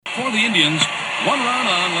for the Indians. 1 run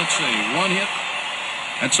on, let's see, 1 hit.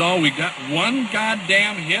 That's all. We got 1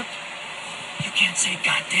 goddamn hit. You can't say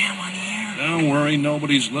goddamn on the air. Don't worry,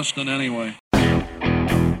 nobody's listening anyway.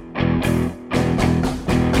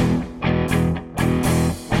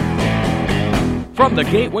 From the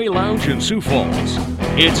Gateway Lounge in Sioux Falls,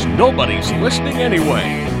 it's Nobody's Listening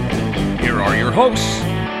Anyway. Here are your hosts,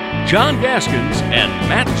 John Gaskins and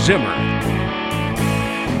Matt Zimmer.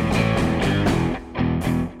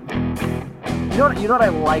 You know what I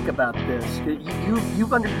like about this?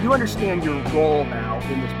 You understand your role now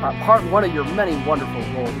in this one of your many wonderful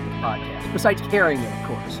roles in this podcast, besides carrying it, of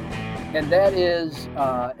course, and that is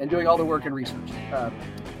and doing all the work and research.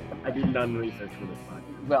 I do none research for this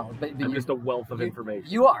podcast. Well, but I'm just a wealth of information.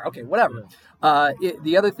 You are okay. Whatever.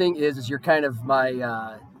 The other thing is you're kind of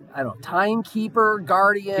my. I don't know, timekeeper,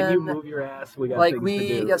 guardian. Can you move your ass? We got like things we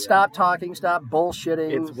to do. Stop talking, stop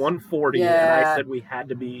bullshitting. It's 1:40, and I said we had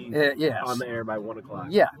to be on the air by 1 o'clock.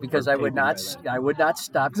 Yeah, because I would not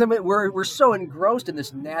stop. Because we're so engrossed in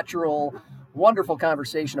this natural, wonderful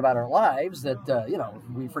conversation about our lives that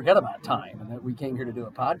we forget about time and that we came here to do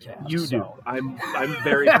a podcast. You do. I'm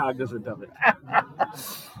very cognizant of it.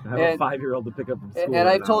 I have a 5-year-old to pick up from school. And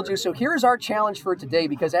I've told you, so here's our challenge for today,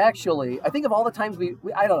 because actually, I think of all the times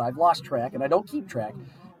I don't know, I've lost track, and I don't keep track.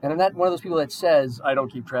 And I'm not one of those people that says, I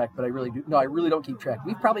don't keep track, but I really do. No, I really don't keep track.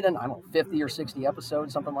 We've probably done, 50 or 60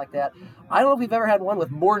 episodes, something like that. I don't know if we've ever had one with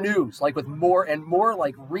more news, like with more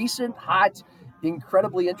like recent, hot,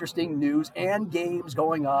 incredibly interesting news and games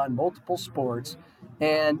going on, multiple sports.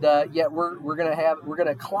 And yet we're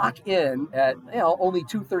gonna clock in at only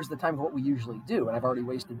 2/3 of the time of what we usually do, and I've already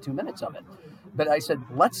wasted 2 minutes of it. But I said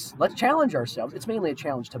let's challenge ourselves. It's mainly a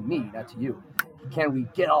challenge to me, not to you. Can we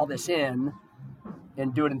get all this in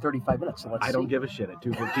and do it in 35 minutes? So I don't give a shit. At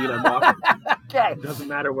 2:15, I'm walking. Okay. It doesn't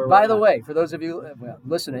matter where. By the way, for those of you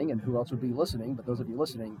listening, and who else would be listening, but those of you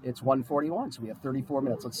listening, it's 1:41, so we have 34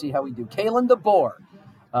 minutes. Let's see how we do. Kalen DeBoer.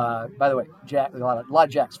 By the way, Jack, a lot of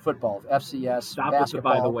Jack's football, FCS, Stop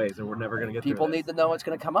basketball. With the by the ways, and we're never going to get people need to know what's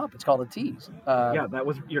going to come up. It's called a tease.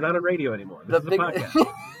 You're not on radio anymore. This is a podcast.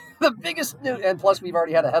 The biggest news, and plus we've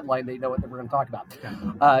already had a headline. They know what we're going to talk about.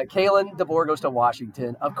 Kalen DeBoer goes to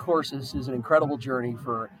Washington. Of course, this is an incredible journey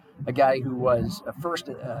for a guy who was first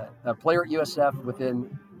a player at USF,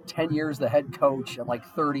 within 10 years the head coach at like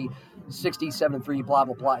 30, 67-3, blah,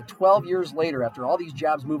 blah, blah. 12 years later, after all these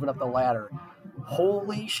jobs moving up the ladder,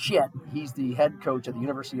 holy shit, he's the head coach at the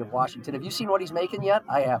University of Washington. Have you seen what he's making yet?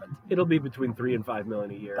 I haven't. It'll be between $3 and $5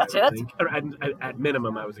 million a year. That's I it? think. At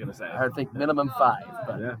minimum, I was going to say. I think minimum 5.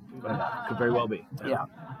 But could very well be. Yeah.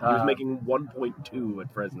 He was making 1.2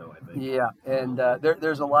 at Fresno, I think. Yeah, and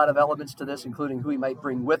there's a lot of elements to this, including who he might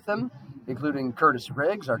bring with him, including Curtis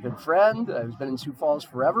Riggs, our good friend, who's been in Sioux Falls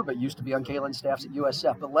forever, but used to be on Kalen's staffs at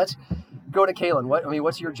USF. But let's go to Kalen.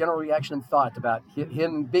 What's your general reaction and thought about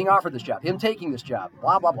him being offered this job, him taking this job,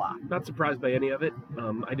 blah, blah, blah? Not surprised by any of it.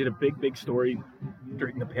 I did a big story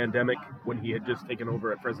during the pandemic when he had just taken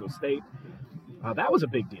over at Fresno State. That was a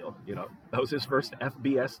big deal. That was his first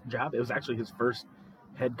FBS job. It was actually his first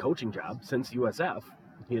head coaching job since USF.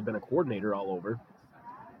 He had been a coordinator all over.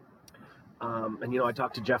 And I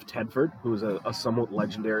talked to Jeff Tedford, who's a somewhat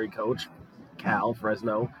legendary coach, Cal,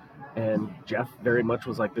 Fresno, and Jeff very much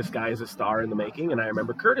was like, this guy is a star in the making. And I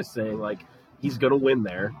remember Curtis saying, like, he's going to win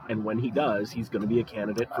there, and when he does, he's going to be a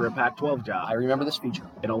candidate for a Pac-12 job. I remember this feature.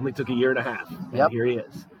 It only took a year and a half, and here he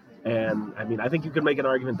is. And, I think you could make an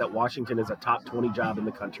argument that Washington is a top 20 job in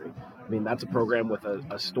the country. That's a program with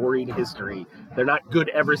a storied history. They're not good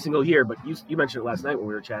every single year, but you mentioned it last night when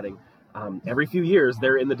we were chatting. Every few years,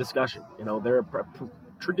 they're in the discussion. They're a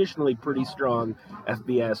traditionally pretty strong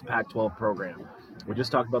FBS Pac-12 program. We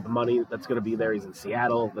just talked about the money that's going to be there. He's in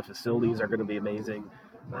Seattle. The facilities are going to be amazing.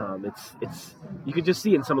 It's you could just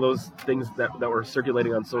see in some of those things that were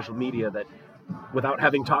circulating on social media that, without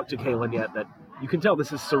having talked to Kalen yet, that you can tell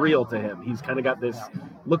this is surreal to him. He's kind of got this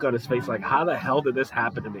look on his face like, how the hell did this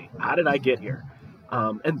happen to me? How did I get here?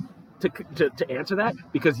 And to answer that,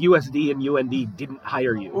 because USD and UND didn't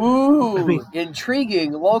hire you. Ooh,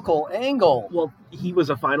 intriguing local angle. Well, he was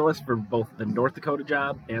a finalist for both the North Dakota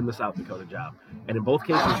job and the South Dakota job. And in both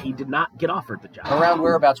cases, he did not get offered the job. Around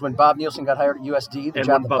whereabouts when Bob Nielsen got hired at USD? And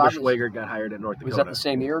when Bubba Schwager got hired at North Dakota. Was that the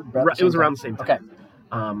same year? It was around the same time.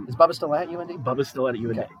 Okay. Is Bubba still at UND? Bubba's still at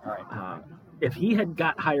UND. Okay, all right. If he had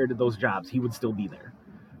got hired at those jobs, he would still be there.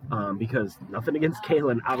 because nothing against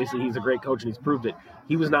Kalen. Obviously, he's a great coach and he's proved it.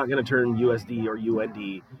 He was not going to turn USD or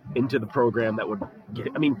UND into the program that would get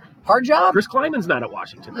it. I mean, hard job. Chris Kleiman's not at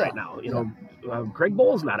Washington right now. You know, Craig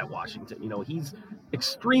Bohl's not at Washington. You know, he's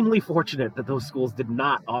extremely fortunate that those schools did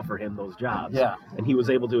not offer him those jobs. Yeah. And he was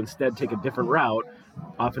able to instead take a different route.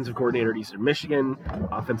 Offensive coordinator at Eastern Michigan,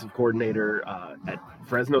 offensive coordinator at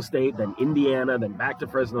Fresno State, then Indiana, then back to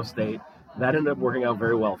Fresno State. That ended up working out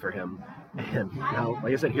very well for him. And now,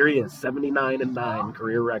 like I said, here he is, 79-9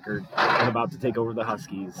 career record, and about to take over the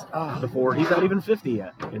Huskies before he's not even 50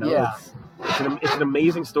 yet. You know, it's an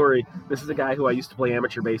amazing story. This is a guy who I used to play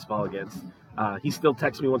amateur baseball against. He still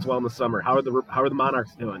texts me once in a while in the summer. How are the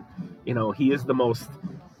Monarchs doing? You know, he is the most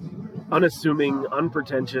unassuming,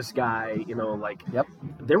 unpretentious guy. You know, like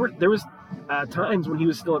there was times when he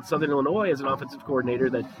was still at Southern Illinois as an offensive coordinator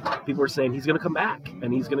that people were saying he's going to come back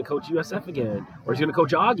and he's going to coach USF again, or he's going to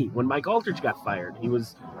coach Augie. When Mike Aldridge got fired,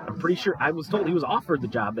 I'm pretty sure I was told he was offered the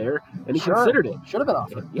job there and he considered it. Should have been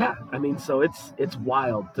offered. Yeah, I mean, so it's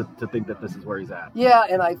wild to think that this is where he's at. Yeah,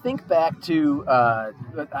 and I think back to I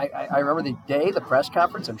remember the day, the press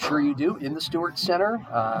conference. I'm sure you do, in the Stewart Center.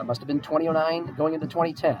 Must have been 2009 going into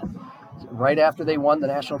 2010. Right after they won the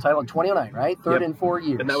national title in 2009, right? Third in 4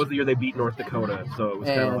 years. And that was the year they beat North Dakota, so it was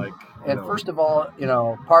kind of like... And first of all, you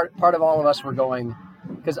know, part of all of us were going...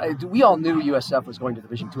 Because we all knew USF was going to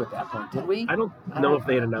Division II at that point, did we? I don't know if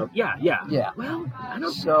they had announced... Yeah. Well, I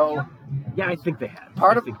don't... So... Yeah, I think they had.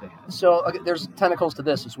 I think they had. So there's tentacles to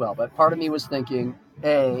this as well, but part of me was thinking,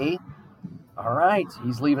 all right,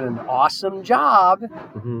 he's leaving an awesome job,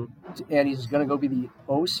 and he's going to go be the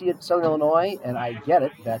OC at Southern Illinois, and I get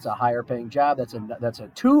it. That's a higher paying job. That's a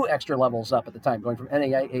 2 extra levels up at the time, going from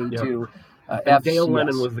NAIA to FCS. Dale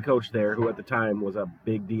Lennon was the coach there, who at the time was a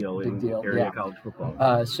big deal in area college football.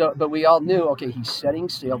 But we all knew, okay, he's setting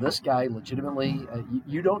sail. This guy legitimately,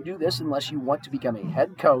 you don't do this unless you want to become a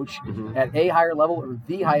head coach at a higher level or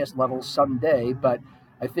the highest level someday, but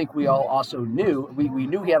I think we all also knew, we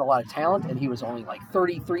knew he had a lot of talent, and he was only like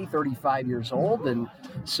 33, 35 years old. And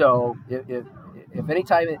so if any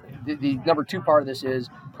time, the number 2 part of this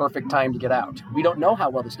is perfect time to get out. We don't know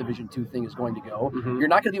how well this Division II thing is going to go. You're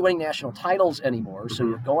not going to be winning national titles anymore, so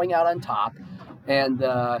you're going out on top. And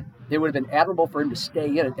it would have been admirable for him to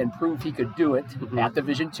stay in it and prove he could do it at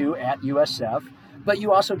Division II, at USF. But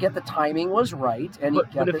you also get the timing was right, and he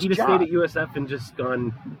got this job. But if he'd have stayed at USF and just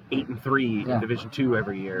gone 8-3 in Division II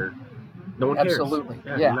every year, no one cares. Absolutely.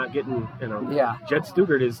 You're not getting, Jed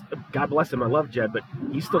Stugart is, God bless him, I love Jed, but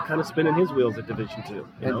he's still kind of spinning his wheels at Division II.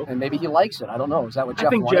 And maybe he likes it. I don't know. Is that what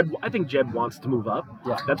Jeff wanted? I think Jed wants to move up.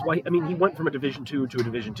 Yeah. That's why, he went from a Division II to a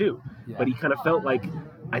Division II. Yeah. But he kind of felt like,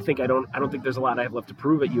 I don't think there's a lot I have left to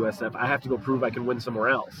prove at USF. I have to go prove I can win somewhere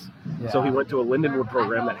else. Yeah. So he went to a Lindenwood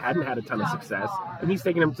program that hadn't had a ton of success, and he's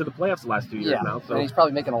taken him to the playoffs the last 2 years now. So and he's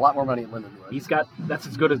probably making a lot more money at Lindenwood. That's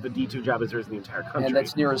as good as the D2 job as there is in the entire country. And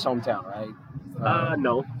that's near his hometown, right?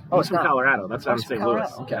 No. He's from Colorado. That's out of St. Louis.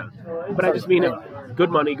 Okay. Yeah. But I just mean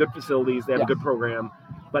good money, good facilities. They have a good program.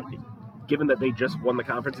 But given that they just won the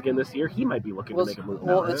conference again this year, he might be looking to make a move.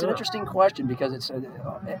 Well, it's an interesting question because it's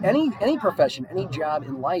any profession, any job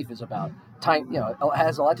in life is about time. You know, it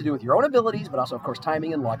has a lot to do with your own abilities, but also, of course,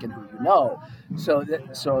 timing and luck and who you know. So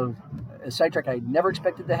a sidetrack I never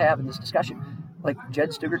expected to have in this discussion. Like Jed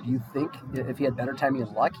Stugart, do you think if he had better timing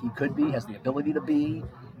and luck, he could be, has the ability to be,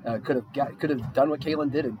 could have done what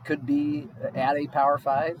Kalen did and could be at a Power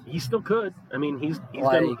 5? He still could. I mean, he's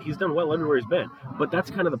done well everywhere he's been. But that's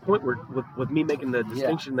kind of the point where with me making the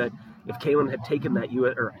distinction that if Kalen had taken that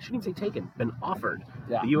or I shouldn't say taken, been offered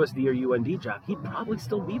the USD or UND job, he'd probably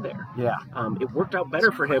still be there. Yeah. It worked out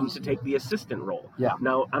better for him to take the assistant role. Yeah.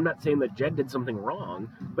 Now, I'm not saying that Jed did something wrong,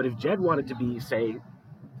 but if Jed wanted to be, say,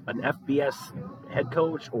 an FBS head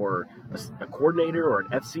coach or a coordinator or an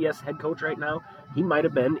FCS head coach right now, he might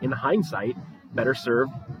have been, in hindsight, better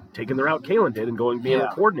served taking the route Kalen did and being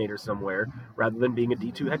a coordinator somewhere rather than being a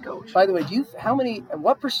D2 head coach. By the way,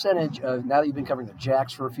 what percentage of, now that you've been covering the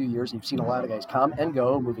Jacks for a few years, and you've seen a lot of guys come and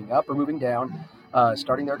go, moving up or moving down,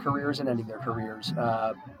 starting their careers and ending their careers,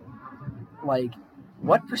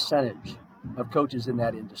 what percentage of coaches in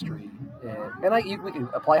that industry, and we can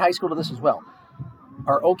apply high school to this as well,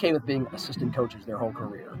 are okay with being assistant coaches their whole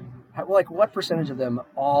career? What percentage of them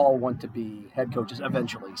all want to be head coaches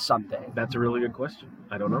eventually, someday? That's a really good question.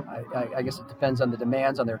 I don't know. I guess it depends on the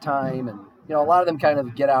demands on their time. And, a lot of them kind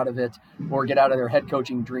of get out of it or get out of their head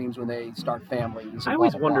coaching dreams when they start families. I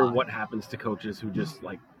always wonder what happens to coaches who just,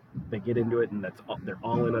 they get into it and they're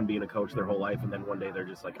all in on being a coach their whole life, and then one day they're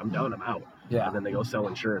just like, I'm done, I'm out. Yeah. And then they go sell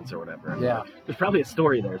insurance or whatever. Yeah. There's probably a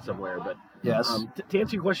story there somewhere, but Yes. To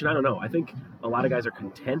answer your question, I don't know. I think a lot of guys are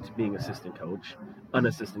content being an assistant coach.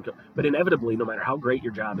 But inevitably, no matter how great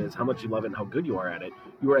your job is, how much you love it, and how good you are at it,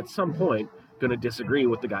 you are at some point going to disagree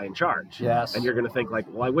with the guy in charge. Yes. And you're going to think like,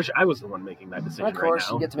 well, I wish I was the one making that decision And of course,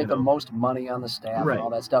 right now. you get to make the most money on the staff Right. and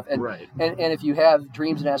all that stuff. And, Right. and if you have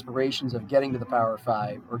dreams and aspirations of getting to the Power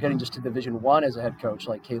 5 or getting just to Division 1 as a head coach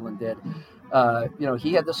like Kalen did,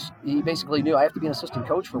 he basically knew I have to be an assistant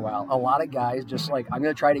coach for a while. A lot of guys just like, I'm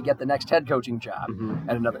going to try to get the next head coaching job Mm-hmm.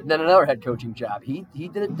 and another head coaching job. He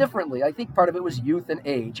did it differently. I think part of it was youth and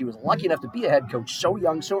age. He was lucky enough to be a head coach so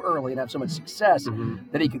young, so early, and have so much success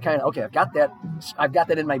that he could kind of, okay, I've got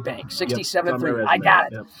that in my bank. 67-3, I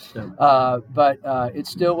got it. But it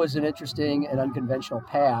still was an interesting and unconventional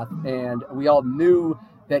path, and we all knew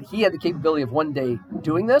that he had the capability of one day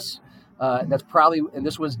doing this. And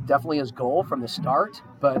this was definitely his goal from the start,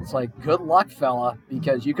 but it's like, good luck, fella,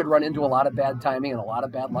 because you could run into a lot of bad timing and a lot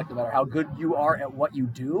of bad luck no matter how good you are at what you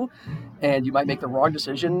do. And you might make the wrong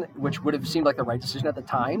decision, which would have seemed like the right decision at the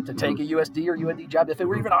time to take a USD or UND job if it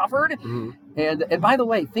were even offered. And by the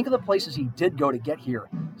way, think of the places he did go to get here.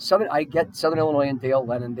 Southern Illinois and Dale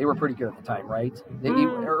Lennon, they were pretty good at the time, right?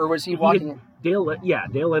 Or was he walking? Dale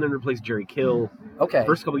Lennon replaced Jerry Kill. Okay.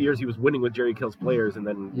 First couple of years he was winning with Jerry Kill's players, and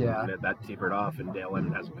then that tapered off, and Dale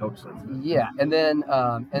Lennon hasn't coached since then. Yeah, and then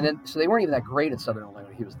so they weren't even that great at Southern Illinois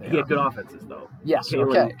when he was there. He had good offenses though. Yes.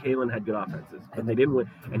 Kalen had good offenses, but they didn't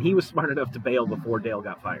win, and he was smart enough to bail before Dale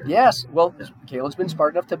got fired. Yes. Well, Kalen's been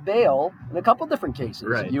smart enough to bail in a couple different cases.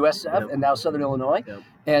 Right. USF and now Southern Illinois. Yep.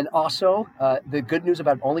 And also the good news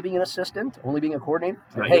about only being an assistant, only being a coordinator.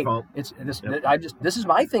 Not hey, your fault. it's this. Yep. This is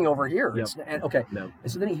my thing over here. Yep. And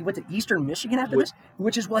so then he went to Eastern Michigan after this,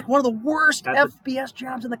 which is like one of the worst FBS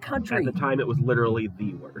jobs in the country. At the time, it was literally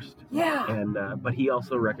the worst. Yeah. And but he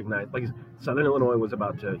also recognized, like, Southern Illinois was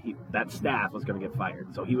about to. that staff was going to get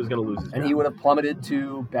fired, so he was going to lose his job. And he would have plummeted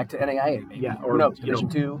back to NAIA, maybe. Yeah, or no, Division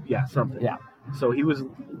 2. Yeah, something. Yeah. So he was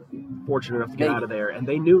fortunate enough to get out of there, and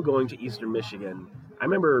they knew going to Eastern Michigan. I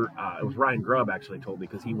remember it was Ryan Grubb actually told me,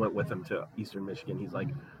 because he went with him to Eastern Michigan. He's like,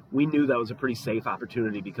 we knew that was a pretty safe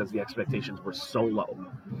opportunity because the expectations were so low.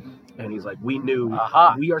 And he's like, we knew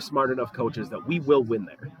we are smart enough coaches that we will win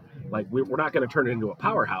there. Like, we're not going to turn it into a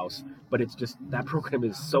powerhouse, but it's just that program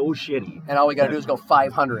is so shitty. And all we got to do is go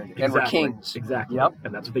 500, and we're kings. Exactly. Yep.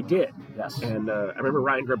 And that's what they did. Yes. And I remember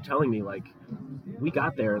Ryan Grubb telling me, like, we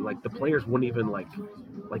got there, and, like, the players wouldn't even, like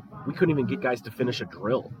we couldn't even get guys to finish a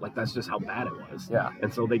drill. Like, that's just how bad it was. Yeah.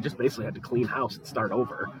 And so they just basically had to clean house and start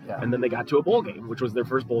over. Yeah. And then they got to a bowl game, which was their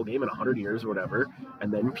first bowl game in 100 years or whatever.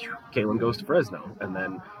 And then Kalen goes to Fresno, and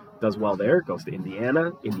then does well there, goes to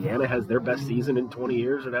Indiana. Indiana has their best season in 20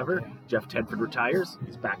 years or whatever. Jeff Tedford retires.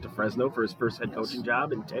 He's back to Fresno for his first head coaching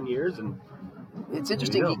job in 10 years. And it's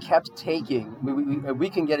interesting. He kept taking. We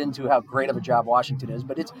can get into how great of a job Washington is,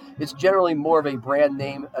 but it's generally more of a brand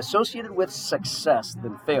name associated with success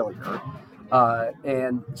than failure.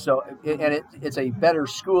 And so it's a better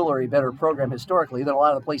school or a better program historically than a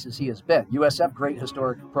lot of the places he has been. USF, great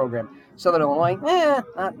historic program. Southern Illinois,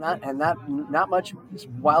 not much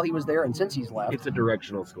while he was there and since he's left. It's a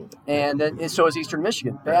directional school. And so is Eastern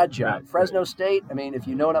Michigan. Bad job. Right. Fresno State, I mean, if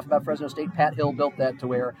you know enough about Fresno State, Pat Hill built that to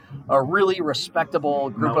where a really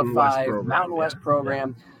respectable group of five Mountain West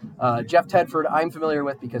program. Jeff Tedford, I'm familiar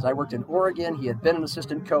with because I worked in Oregon. He had been an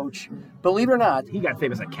assistant coach. Believe it or not, he got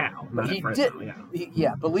famous at Cal. Not at Fresno,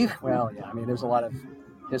 I mean, there's a lot of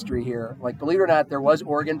history here. Like, believe it or not, there was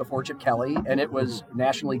Oregon before Chip Kelly, and it was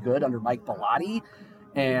nationally good under Mike Bellotti.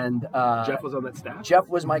 And Jeff was on that staff. Jeff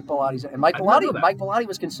was Mike Bellotti's, and Mike Bellotti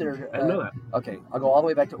was considered. I didn't know that. Okay, I'll go all the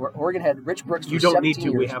way back to Oregon. Had Rich Brooks. For you don't need to.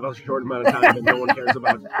 Years. We have a short amount of time, and no one cares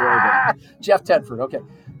about Oregon. Jeff Tedford. Okay,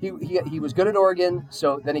 he was good at Oregon,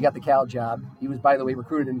 so then he got the Cal job. He was, by the way,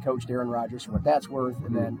 recruited and coached Aaron Rodgers for what that's worth,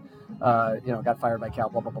 and then got fired by Cal.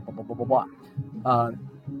 Blah blah blah blah blah blah blah.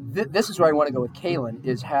 This is where I want to go with Kalen,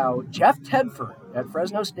 is how Jeff Tedford at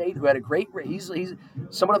Fresno State, who had a great, he's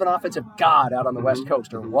somewhat of an offensive god out on the West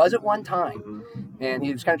Coast, or was at one time, and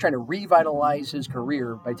he was kind of trying to revitalize his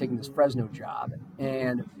career by taking this Fresno job.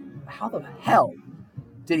 And how the hell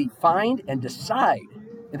did he find and decide,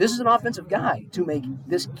 and this is an offensive guy, to make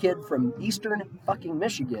this kid from Eastern fucking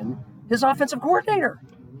Michigan his offensive coordinator?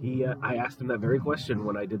 I asked him that very question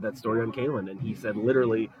when I did that story on Kalen, and he said,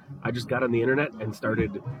 literally, I just got on the internet and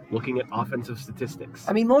started looking at offensive statistics.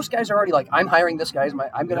 I mean, most guys are already like, I'm hiring this guy.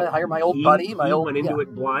 I'm going to hire my old buddy. He went into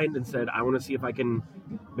it blind and said, I want to see if I can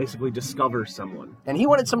basically discover someone. And he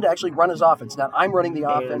wanted someone to actually run his offense. Not I'm running the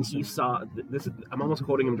offense. And he saw this. I'm almost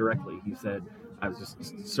quoting him directly. He said, I was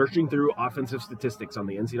just searching through offensive statistics on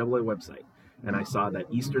the NCAA website, and I saw that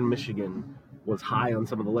Eastern Michigan was high on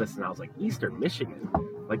some of the lists, and I was like, Eastern Michigan,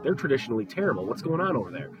 like they're traditionally terrible. What's going on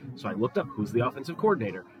over there? So I looked up who's the offensive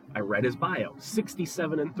coordinator. I read his bio,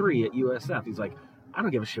 67-3 at USF. He's like, I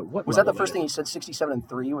don't give a shit what. Was that the first thing he said?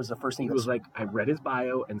 67-3 was the first thing. He was like, I read his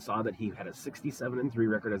bio and saw that he had a 67-3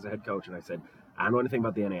 record as a head coach, and I said, I don't know anything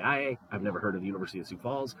about the NAIA. I've never heard of the University of Sioux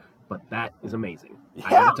Falls, but that is amazing. Yeah. I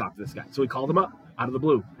got to talk to this guy. So he called him up out of the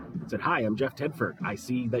blue. Said, hi, I'm Jeff Tedford. I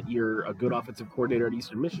see that you're a good offensive coordinator at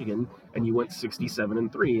Eastern Michigan, and you went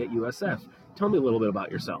 67-3 at USF. Tell me a little bit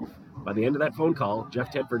about yourself. By the end of that phone call,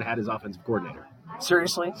 Jeff Tedford had his offensive coordinator.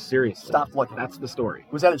 Seriously? Stop looking. That's the story.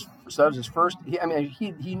 Was that his first?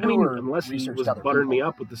 He knew. Unless he was buttering me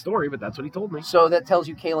up with the story, but that's what he told me. So that tells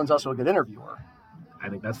you Kalen's also a good interviewer. I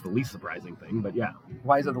think that's the least surprising thing, but yeah.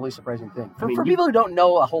 Why is it the least surprising thing? For people who don't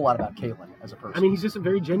know a whole lot about Kalen as a person. I mean, he's just a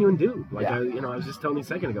very genuine dude. Like, yeah. I was just telling you a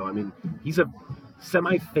second ago. I mean, he's a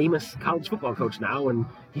semi-famous college football coach now, and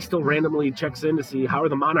he still randomly checks in to see how are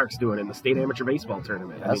the Monarchs doing in the state amateur baseball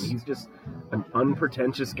tournament. Yes. I mean, he's just an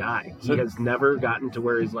unpretentious guy. He has never gotten to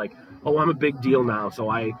where he's like, oh, I'm a big deal now, so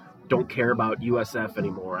I don't care about USF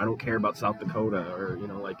anymore. I don't care about South Dakota, or,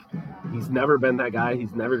 he's never been that guy.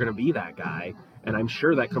 He's never going to be that guy. And I'm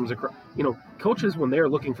sure that comes across, coaches, when they're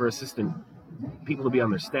looking for assistant people to be on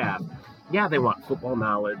their staff, yeah, they want football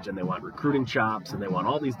knowledge and they want recruiting chops and they want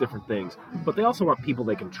all these different things, but they also want people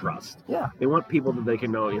they can trust. Yeah. They want people that they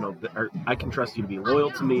can know, I can trust you to be loyal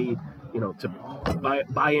to me, to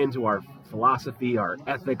buy into our philosophy, our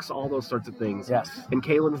ethics, all those sorts of things. Yes. And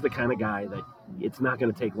Kalen's the kind of guy that it's not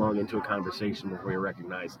going to take long into a conversation before you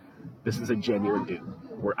recognize this is a genuine dude,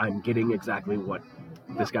 where I'm getting exactly what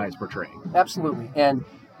this guy is portraying. Absolutely. And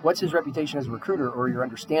what's his reputation as a recruiter, or your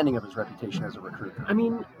understanding of his reputation as a recruiter? I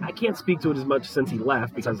mean, I can't speak to it as much since he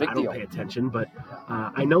left because I don't deal. pay attention, but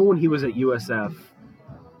I know when he was at USF,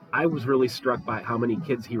 I was really struck by how many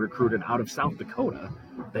kids he recruited out of South Dakota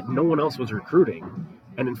that no one else was recruiting.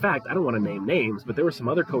 And in fact, I don't want to name names, but there were some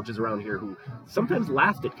other coaches around here who sometimes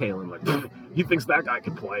laughed at Kalen, like, he thinks that guy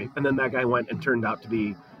can play. And then that guy went and turned out to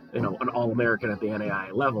be, an All-American at the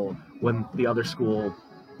NAIA level when the other school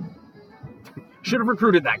should have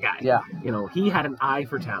recruited that guy. Yeah. He had an eye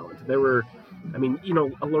for talent. There were,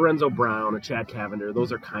 a Lorenzo Brown, a Chad Cavender,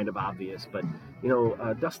 those are kind of obvious. But,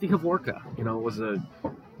 Dusty Havorka,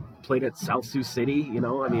 played at South Sioux City,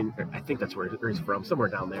 I think that's where he's from, somewhere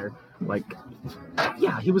down there. Like,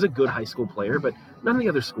 yeah, he was a good high school player, but none of the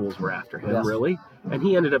other schools were after him, really. And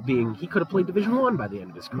he ended up he could have played Division I by the end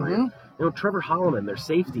of his career. Mm-hmm. Trevor Holloman, their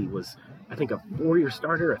safety, was, I think, a 4-year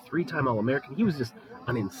starter, a 3-time All-American. He was just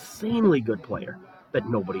an insanely good player that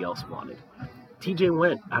nobody else wanted. TJ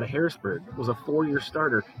Went out of Harrisburg was a 4-year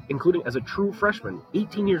starter, including as a true freshman,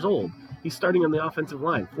 18 years old. He's starting on the offensive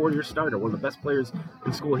line, 4-year starter, one of the best players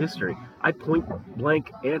in school history. I point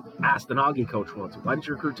blank and asked an Augie coach once, why didn't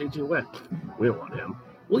you recruit TJ Went? We don't want him.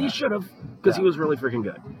 Well, you should have, because he was really freaking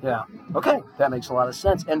good. Yeah. Okay, that makes a lot of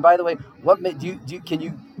sense. And by the way,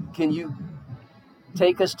 can you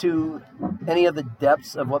take us to any of the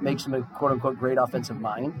depths of what makes him a quote-unquote great offensive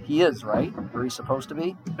mind? He is, right? Or he's supposed to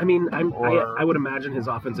be? I mean, I would imagine his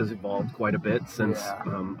offense has evolved quite a bit since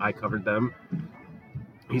I covered them.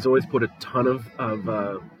 He's always put a ton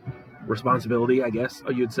of responsibility, I guess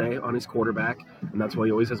you'd say, on his quarterback, and that's why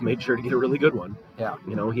he always has made sure to get a really good one. Yeah.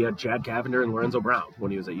 He had Chad Cavender and Lorenzo Brown when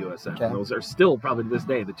he was at USF. Okay. And those are still probably to this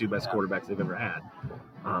day the two best quarterbacks they've ever had.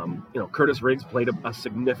 Curtis Riggs played a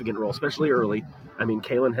significant role, especially early. I mean,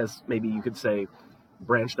 Kalen has, maybe you could say,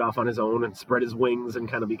 branched off on his own and spread his wings and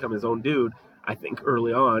kind of become his own dude. I think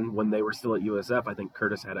early on, when they were still at USF, I think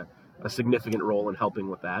Curtis had a significant role in helping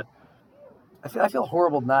with that. I feel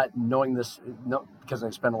horrible not knowing this, because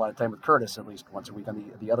I spend a lot of time with Curtis, at least once a week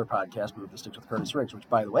on the other podcast, Move the Sticks with Curtis Riggs, which,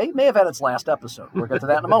 by the way, may have had its last episode. We'll get to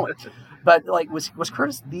that in a moment. But, was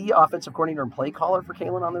Curtis the offensive coordinator and play caller for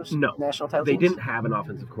Kalen on those national title teams? They didn't have an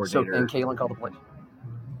offensive coordinator. And Kalen called the plays?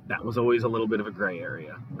 That was always a little bit of a gray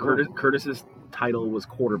area. Curtis's title was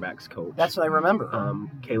quarterback's coach. That's what I remember.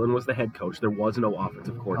 Kalen was the head coach. There was no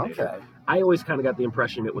offensive coordinator. Okay. I always kind of got the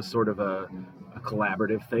impression it was sort of a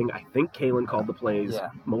collaborative thing. I think Kalen called the plays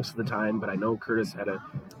most of the time, but I know Curtis had a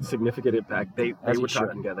significant impact. They were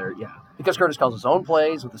talking together, because Curtis calls his own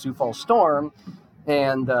plays with the Sioux Falls Storm,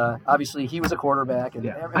 and obviously he was a quarterback. And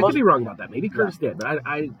I could be wrong about that. Maybe Curtis did, but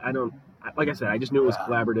I don't. Like I said, I just knew it was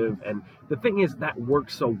collaborative, and the thing is that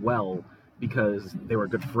worked so well because they were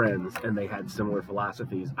good friends and they had similar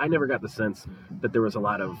philosophies. I never got the sense that there was a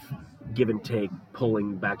lot of give and take,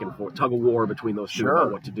 pulling back and forth, tug of war between those two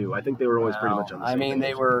about what to do. I think they were always pretty much on the same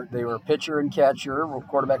page. They were pitcher and catcher,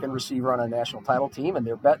 quarterback and receiver on a national title team, and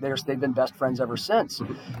they've been best friends ever since.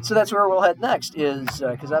 So that's where we'll head next, is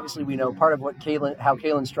because obviously we know part of what how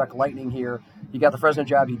Kalen struck lightning here. He got the Fresno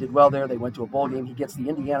job. He did well there. They went to a bowl game. He gets the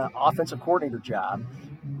Indiana offensive coordinator job,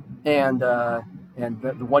 and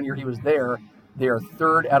the 1 year he was there, they are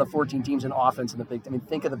third out of 14 teams in offense in the Big Ten. I mean,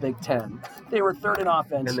 think of the Big Ten. They were third in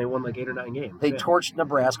offense. And they won like 8 or 9 games. They torched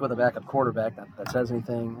Nebraska with a backup quarterback. That says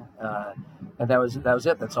anything. And that was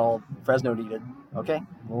it. That's all Fresno needed. Okay,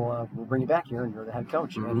 we'll bring you back here, and you're the head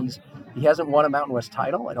coach. Mm-hmm. And he hasn't won a Mountain West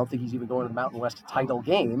title. I don't think he's even going to the Mountain West title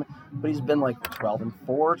game. But he's been like 12-4,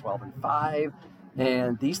 12-5.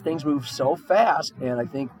 And these things move so fast, and I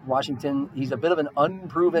think Washington, he's a bit of an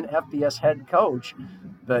unproven FBS head coach,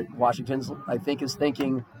 but Washington's, I think, is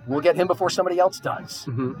thinking, we'll get him before somebody else does.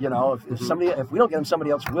 Mm-hmm. You know, if we don't get him,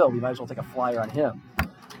 somebody else will. We might as well take a flyer on him.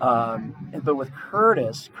 But with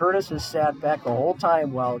Curtis has sat back the whole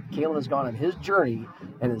time while Kalen has gone on his journey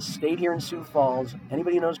and has stayed here in Sioux Falls.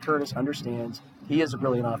 Anybody who knows Curtis understands he has a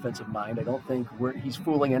brilliant offensive mind. I don't think he's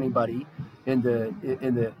fooling anybody into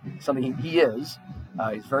something he is.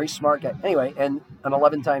 He's a very smart guy. Anyway, and an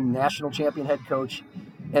 11-time national champion head coach,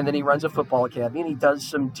 and then he runs a football academy, and he does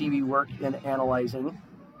some TV work in analyzing.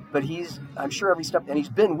 But I'm sure every step, and he's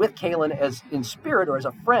been with Kalen as in spirit or as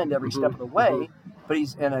a friend every step of the way. But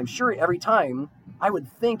I'm sure every time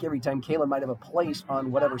Kalen might have a place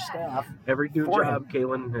on whatever staff. Every new job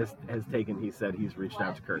Kalen has taken, he said he's reached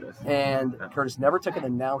out to Curtis. And Curtis never took it,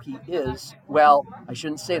 and now he is. Well, I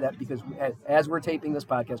shouldn't say that because as we're taping this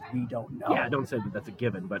podcast, we don't know. Yeah, don't say that that's a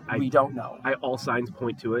given, but we don't know. All signs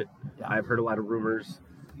point to it. Yeah. I've heard a lot of rumors.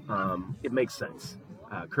 It makes sense.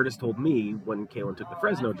 Curtis told me when Kalen took the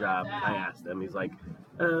Fresno job, I asked him, he's like,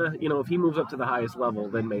 if he moves up to the highest level,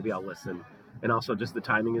 then maybe I'll listen. And also just the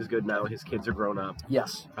timing is good now. His kids are grown up.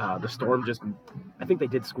 Yes. The Storm I think they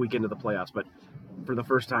did squeak into the playoffs, but for the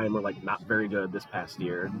first time, we're like not very good this past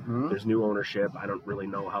year. Mm-hmm. There's new ownership. I don't really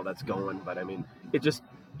know how that's going, but I mean,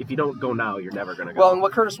 if you don't go now, you're never going to go. Well, and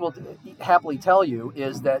what Curtis will happily tell you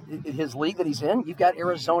is that his league that he's in, you've got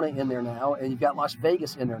Arizona in there now, and you've got Las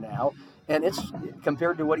Vegas in there now. And it's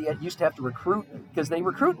compared to what he used to have to recruit, because they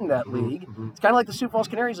recruit in that league. Mm-hmm. It's kind of like the Sioux Falls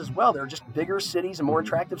Canaries as well. They're just bigger cities and more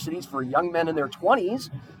attractive cities for young men in their 20s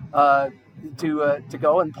to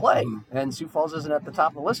go and play. And Sioux Falls isn't at the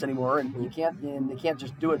top of the list anymore, and they can't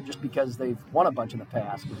just do it just because they've won a bunch in the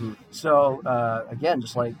past. Mm-hmm. So again,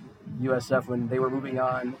 just like USF when they were moving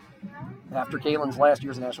on after Kalen's last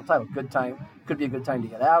year's national title, could be a good time to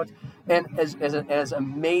get out. And as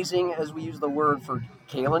amazing as we use the word for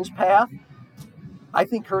Kalen's path, I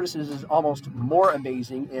think Curtis's is almost more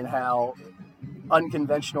amazing in how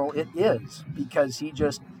unconventional it is, because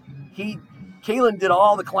Kalen did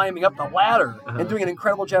all the climbing up the ladder and doing an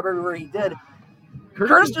incredible job everywhere he did.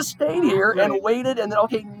 Curtis just stayed here and waited, and then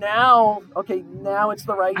now it's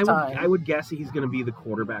the right time. I would guess he's going to be the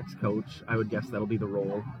quarterback's coach. I would guess that'll be the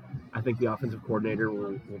role. I think the offensive coordinator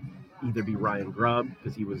will either be Ryan Grubb,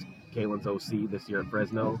 because he was Kalen's OC this year at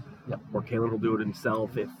Fresno, or Kalen will do it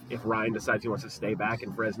himself if Ryan decides he wants to stay back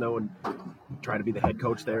in Fresno and try to be the head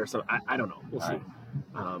coach there. So I don't know. We'll see.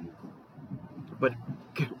 But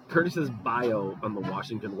Curtis's bio on the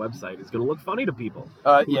Washington website is going to look funny to people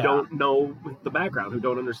who don't know the background, who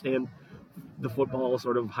don't understand the football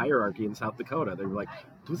sort of hierarchy in South Dakota. They're like,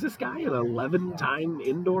 was this guy an 11-time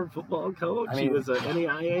indoor football coach? He was a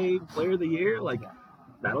NAIA Player of the Year. Like,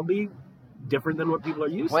 that'll be different than what people are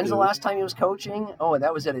used to. When's the last time he was coaching? Oh, and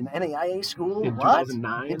that was at an NAIA school? In what?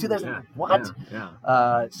 2009? In 2000? Yeah. What?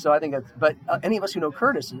 Yeah. So I think but any of us who know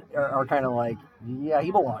Curtis are kind of like, yeah,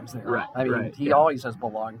 he belongs there. Right. I mean, he always has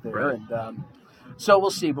belonged there. Right. And so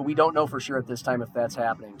we'll see, but we don't know for sure at this time if that's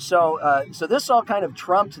happening. So this all kind of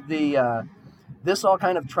trumped the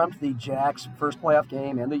Jacks' first playoff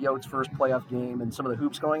game and the Yotes' first playoff game and some of the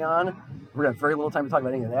hoops going on. We're going to have very little time to talk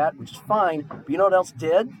about any of that, which is fine. But you know what else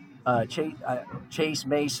did? Chase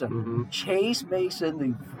Mason. Mm-hmm. Chase Mason,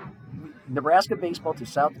 the Nebraska baseball to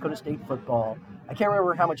South Dakota State football. I can't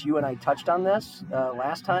remember how much you and I touched on this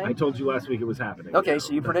last time. I told you last week it was happening. Okay,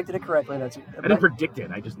 so you predicted it correctly. I didn't predict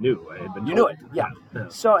it. I just knew. I had been You told. knew it, yeah.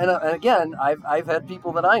 So, and again, I've had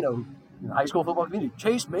people that I know in the high school football community,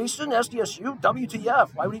 Chase Mason, SDSU,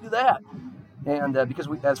 WTF, why would he do that? And because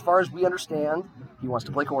as far as we understand, he wants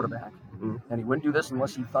to play quarterback. Mm-hmm. And he wouldn't do this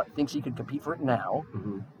unless he thinks he could compete for it now.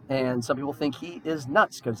 Mm-hmm. And some people think he is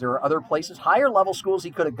nuts because there are other places, higher level schools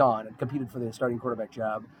he could have gone and competed for the starting quarterback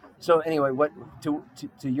job. So anyway, what to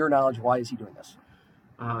your knowledge, why is he doing this?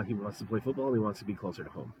 He wants to play football and he wants to be closer to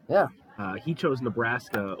home. Yeah. He chose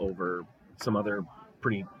Nebraska over some other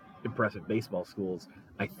pretty impressive baseball schools,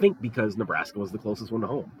 I think because Nebraska was the closest one to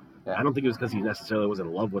home. Yeah. I don't think it was because he necessarily was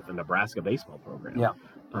in love with the Nebraska baseball program. Yeah.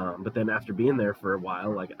 But then after being there for a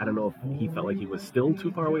while, like, I don't know if he felt like he was still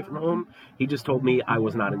too far away from home. He just told me I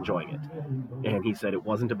was not enjoying it. And he said it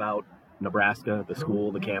wasn't about Nebraska, the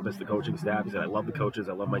school, the campus, the coaching staff. He said, I love the coaches.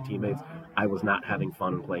 I love my teammates. I was not having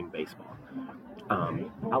fun playing baseball.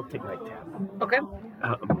 I'll take my tab. Okay.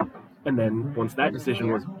 And then once that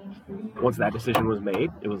decision was made,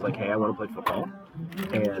 it was like, hey, I want to play football.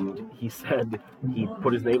 And he said he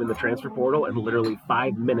put his name in the transfer portal, and literally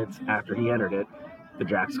 5 minutes after he entered it, the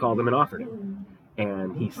Jacks called him and offered him.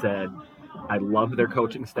 And he said, I loved their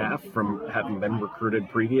coaching staff from having been recruited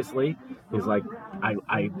previously. He's like,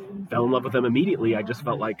 I fell in love with them immediately. I just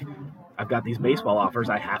felt like I've got these baseball offers.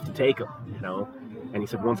 I have to take them, you know? And he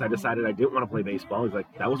said, once I decided I didn't want to play baseball, he's like,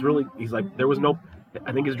 there was no,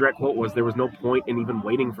 I think his direct quote was, there was no point in even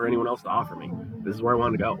waiting for anyone else to offer me. This is where I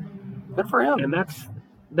wanted to go. Good for him. And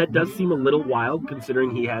that does seem a little wild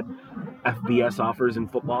considering he had FBS offers in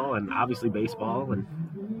football and obviously baseball, and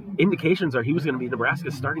indications are he was going to be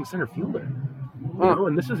Nebraska's starting center fielder. You know,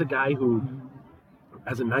 and this is a guy who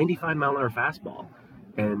has a 95-mile-an-hour fastball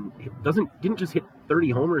and didn't just hit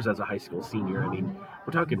 30 homers as a high school senior. I mean,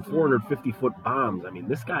 we're talking 450-foot bombs. I mean,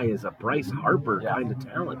 this guy is a Bryce Harper kind of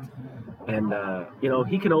talent. And,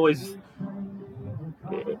 he can always,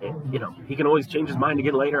 change his mind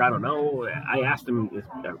again later. I don't know. I asked him,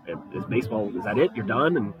 is baseball, is that it? You're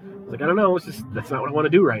done? And he's like, I don't know. That's not what I want to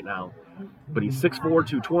do right now. But he's 6'4",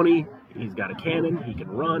 220. He's got a cannon. He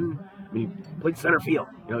can run. I mean, he played center field.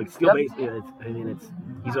 You know, he's still base.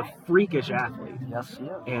 He's a freakish athlete. Yes,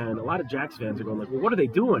 yeah. And a lot of Jacks fans are going like, well, what are they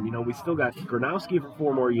doing? You know, we still got Gronowski for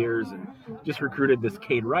 4 more years, and just recruited this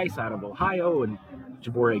Cade Rice out of Ohio, and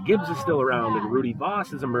Jabore Gibbs is still around, and Rudy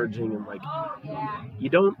Voss is emerging, and like, you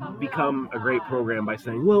don't become a great program by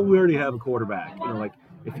saying, well, we already have a quarterback. You know, like,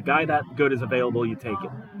 if a guy that good is available, you take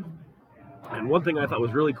it. And one thing I thought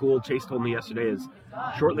was really cool, Chase told me yesterday, is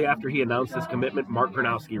shortly after he announced his commitment, Mark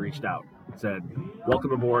Gronowski reached out and said,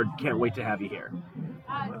 welcome aboard, can't wait to have you here.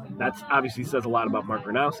 That's obviously says a lot about Mark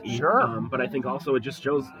Gronowski. Sure. But I think also it just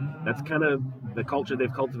shows that's kind of the culture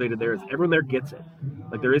they've cultivated there, is everyone there gets it.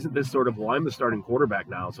 Like, there isn't this sort of, well, I'm the starting quarterback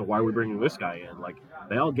now, so why are we bringing this guy in? Like,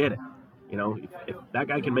 they all get it. You know, if that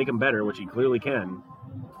guy can make him better, which he clearly can.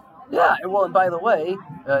 Yeah, well, and by the way,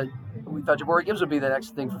 we thought Jabari Gibbs would be the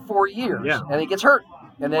next thing for 4 years, Yeah. and he gets hurt.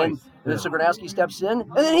 And then, Twice. So Gronowski steps in,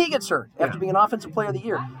 and then he gets hurt after being an offensive player of the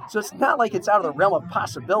year. So it's not like it's out of the realm of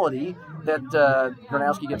possibility that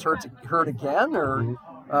Gronowski gets hurt again. Or,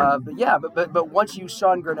 but once you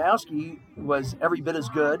saw Gronowski was every bit as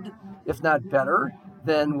good, if not better,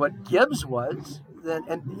 than what Gibbs was, then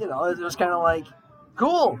it was kind of like,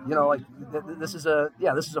 cool, like this is a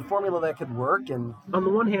formula that could work, and on the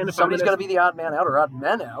one hand, if somebody's going to be the odd man out or odd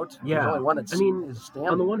men out. Yeah, There's only one that's is standing.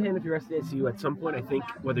 On the one hand, if you're SDSU, at some point, I think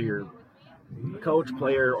whether you're a coach,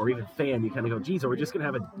 player, or even fan, you kind of go, geez, are we just going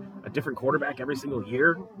to have a different quarterback every single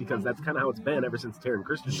year? Because that's kind of how it's been ever since Taryn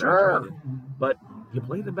Christian. Sure. But you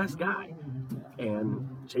play the best guy. And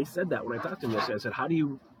Chase said that when I talked to him yesterday. I said, how do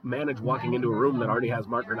you manage walking into a room that already has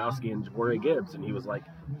Mark Gronowski and Jabari Gibbs? And he was like,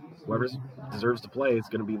 whoever deserves to play is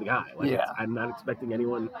going to be the guy. Like, I'm not expecting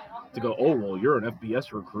anyone to go, oh, well, you're an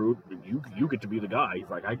FBS recruit. You get to be the guy. He's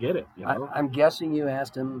like, I get it. You know? I'm guessing you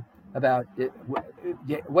asked him about it.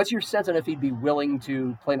 What's your sense on if he'd be willing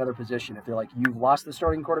to play another position? If they're like, you've lost the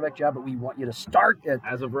starting quarterback job, but we want you to start at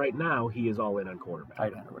as of right now, he is all in on quarterback.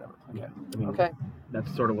 tight end or whatever. Okay. I mean, Okay.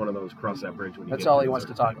 That's sort of one of those cross that bridge when you That's get all to he the wants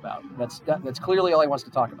to certain- talk about. That's clearly all he wants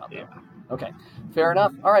to talk about. Yeah. Okay. Fair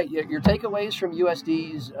enough. All right. Your takeaways from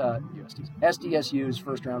SDSU's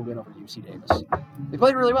first round win over UC Davis. They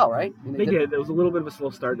played really well, right? I mean, They did. It was a little bit of a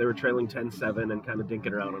slow start. They were trailing 10-7 and kind of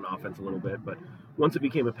dinking around on offense a little bit. But once it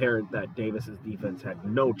became apparent that Davis's defense had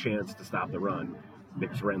no chance to stop the run, they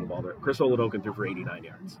just ran the ball there. Chris Oladokun threw for 89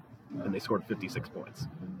 yards, and they scored 56 points.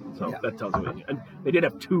 So that tells you. And they did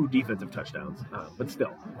have 2 defensive touchdowns, but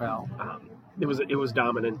still. Well, It was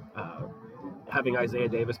dominant. Having Isaiah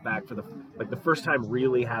Davis back for the first time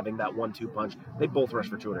really having that 1-2 punch, they both rushed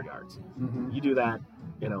for 200 yards. mm-hmm. You do that,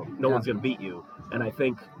 no one's going to beat you. And I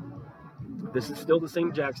think this is still the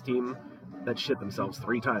same Jacks team that shit themselves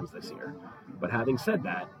 3 times this year. But having said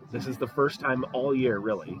that, this is the first time all year,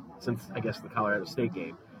 really, since, I guess, the Colorado State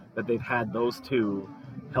game, that they've had those 2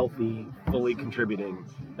 healthy, fully contributing,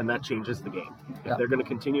 and that changes the game. If they're going to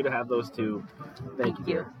continue to have those 2, thank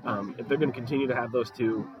you. If they're going to continue to have those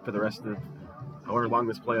 2 for the rest of however long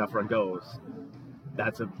this playoff run goes,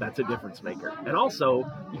 that's a difference maker. And also,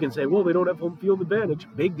 you can say, well, they don't have home field advantage.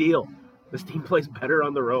 Big deal. This team plays better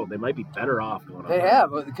on the road. They might be better off going on. They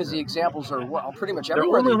have, because the examples are pretty much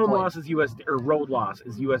everywhere. Their only home loss is USD, or road loss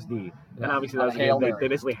is USD, Yeah. and obviously that was a game they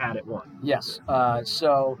basically had it won. Yes. At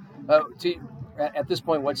this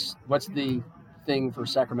point, what's the thing for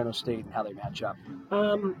Sacramento State and how they match up?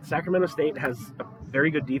 Sacramento State has a very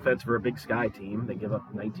good defense for a Big Sky team. They give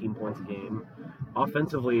up 19 points a game.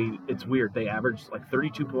 Offensively, it's weird. They average like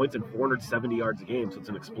 32 points and 470 yards a game, so it's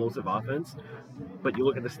an explosive offense. But you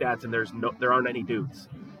look at the stats, and there aren't any dudes.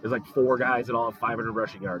 There's like 4 guys that all have 500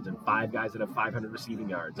 rushing yards and 5 guys that have 500 receiving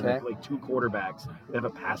yards. And they have like 2 quarterbacks. They have a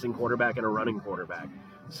passing quarterback and a running quarterback.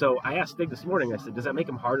 So I asked Stig this morning, I said, does that make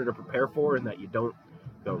them harder to prepare for, in that you don't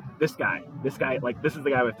go, this guy, like, this is the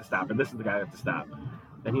guy we have to stop, and this is the guy we have to stop?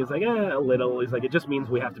 And he was like, a little. He's like, it just means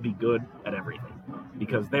we have to be good at everything,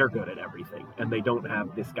 because they're good at everything, and they don't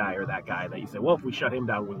have this guy or that guy that you say, well, if we shut him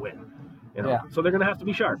down, we win. You know? Yeah. So they're going to have to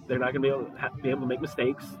be sharp. They're not going to be able to make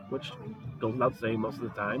mistakes, which goes without saying most of the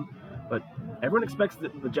time. But everyone expects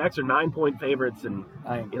that the Jacks are 9-point favorites, and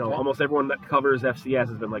almost everyone that covers FCS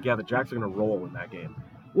has been like, yeah, the Jacks are going to roll in that game.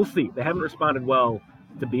 We'll see. They haven't responded well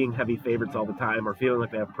to being heavy favorites all the time or feeling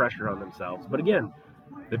like they have pressure on themselves. But again,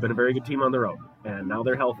 they've been a very good team on the road, and now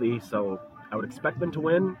they're healthy, so I would expect them to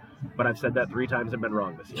win, but I've said that 3 times and been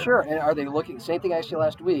wrong this year. Sure, and are they looking, same thing I asked you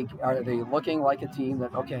last week, are they looking like a team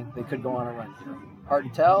that, okay, they could go on a run here? Hard to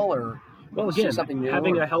tell, or well, again, something new,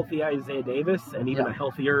 having a healthy Isaiah Davis and even a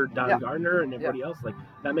healthier Don Gardner and everybody else, like,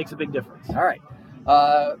 that makes a big difference. All right.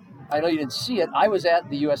 I know you didn't see it. I was at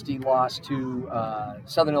the USD loss to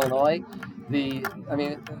Southern Illinois.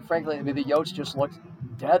 Frankly, the Yotes just looked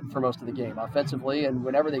dead for most of the game offensively, and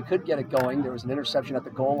whenever they could get it going, there was an interception at the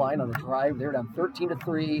goal line on a drive. They were down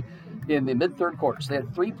 13-3 in the mid-third quarter. So they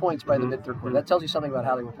had 3 points by the mid-third quarter. That tells you something about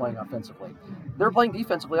how they were playing offensively. They were playing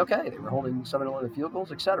defensively okay. They were holding Southern Illinois to field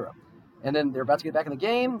goals, etc. And then they're about to get back in the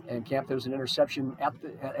game, and Camp, there was an interception at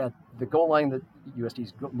the goal line that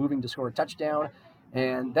USD's moving to score a touchdown.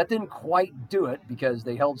 And that didn't quite do it, because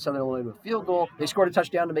they held Southern Illinois to a field goal. They scored a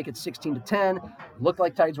touchdown to make it 16-10. Looked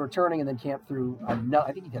like tides were turning, and then Camp threw I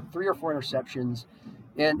think he had 3 or 4 interceptions.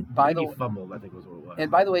 And he fumbled, I think was what it was. And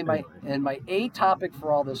by the way, my A topic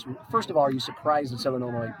for all this, first of all, are you surprised that Southern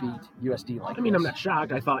Illinois beat USD like this? I'm not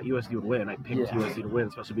shocked. I thought USD would win. I picked USD to win,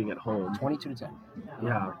 especially being at home. 22-10.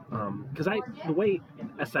 Yeah, because the way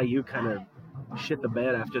SIU kind of shit the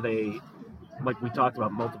bed after they, like we talked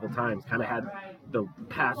about multiple times, kind of had the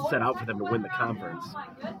path set out for them to win the conference,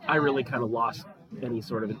 I really kind of lost any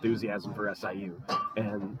sort of enthusiasm for SIU.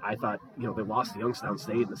 And I thought, they lost to Youngstown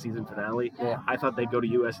State in the season finale. Yeah. I thought they'd go to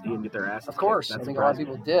USD and get their asses kicked. Of course, I think a lot of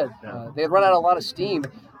people did. Yeah. They had run out a lot of steam.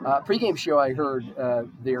 Pre-game show, I heard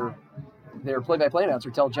their play-by-play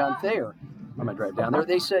announcer tell John Thayer on my drive down there.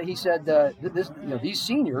 He said these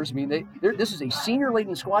seniors. This is a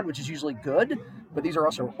senior-laden squad, which is usually good, but these are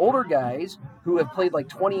also older guys who have played like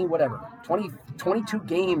 22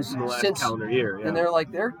 games since calendar year. Yeah. And they're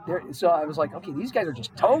so I was like, okay, these guys are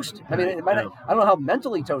just toast. I don't know how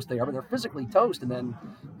mentally toast they are, but they're physically toast. And then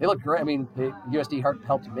they look great. the USD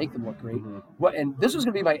helped make them look great. Mm-hmm. And this was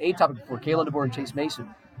going to be my A topic before Kalen DeBoer and Chase Mason.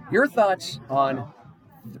 Your thoughts on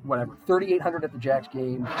 3,800 at the Jacks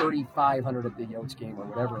game, 3,500 at the Yotes game, or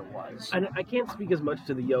whatever it was. And I can't speak as much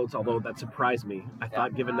to the Yotes, although that surprised me. I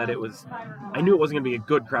thought, given that I knew it wasn't going to be a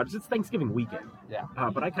good crowd, because it's Thanksgiving weekend. Yeah.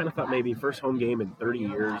 But I kind of thought maybe first home game in 30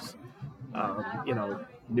 years,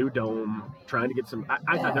 new dome, trying to get some.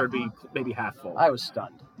 I thought there would be maybe half full. I was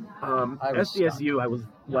stunned. SDSU, I was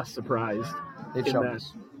less surprised. They've shown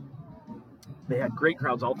us. They had great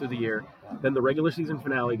crowds all through the year. Then the regular season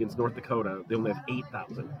finale against North Dakota, they only have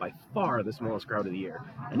 8,000, by far the smallest crowd of the year.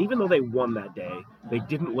 And even though they won that day, they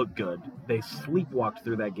didn't look good. They sleepwalked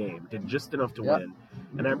through that game, did just enough to win.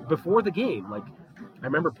 And before the game, I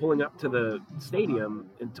remember pulling up to the stadium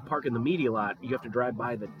and to park in the media lot, you have to drive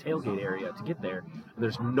by the tailgate area to get there, and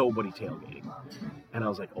there's nobody tailgating. And I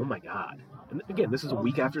was like, oh my God. And again, this is a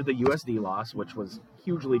week after the USD loss, which was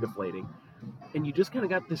hugely deflating. And you just kind of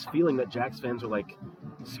got this feeling that Jacks fans were like,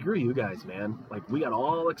 screw you guys, man. We got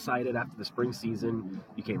all excited after the spring season.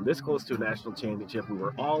 You came this close to a national championship. We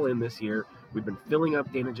were all in this year. We've been filling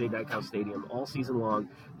up Dana J. Dykehouse Stadium all season long.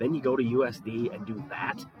 Then you go to USD and do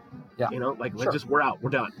that. Yeah. We're out. We're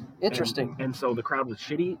done. Interesting. And so the crowd was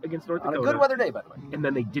shitty against North Dakota. On a good weather day, by the way. And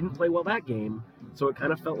then they didn't play well that game. So it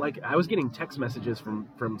kind of felt like I was getting text messages from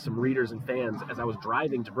some readers and fans as I was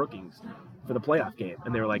driving to Brookings for the playoff game.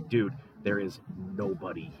 And they were like, dude, there is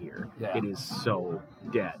nobody here. Yeah. It is so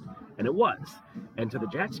dead. And it was. And to the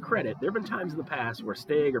Jacks' credit, there have been times in the past where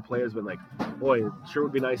Stig or players have been like, boy, it sure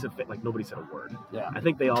would be nice if like nobody said a word. Yeah. I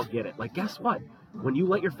think they all get it. Like, guess what? When you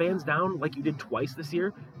let your fans down like you did twice this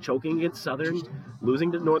year, choking against Southern,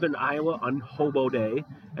 losing to Northern Iowa on Hobo Day,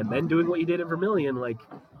 and then doing what you did at Vermilion, like,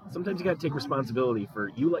 sometimes you got to take responsibility for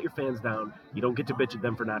you let your fans down. You don't get to bitch at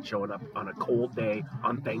them for not showing up on a cold day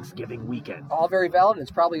on Thanksgiving weekend. All very valid, and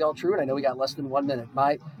it's probably all true, and I know we got less than 1 minute.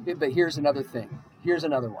 But here's another thing. Here's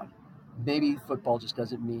another one. Maybe football just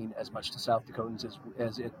doesn't mean as much to South Dakotans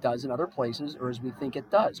as it does in other places, or as we think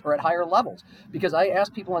it does, or at higher levels. Because I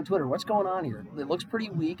asked people on Twitter, what's going on here? It looks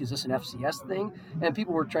pretty weak. Is this an FCS thing? And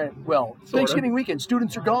people were trying, Thanksgiving weekend,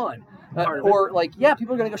 students are gone. Or like, yeah,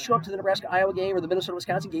 people are going to go show up to the Nebraska-Iowa game or the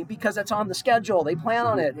Minnesota-Wisconsin game because that's on the schedule. They plan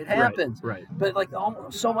on it. It happens. Right. But like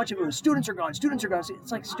so much of it was students are gone.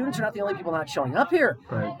 It's like students are not the only people not showing up here.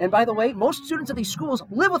 Right. And by the way, most students at these schools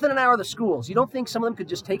live within an hour of the schools. You don't think some of them could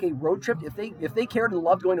just take a road trip if they cared and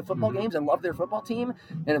loved going to football games and loved their football team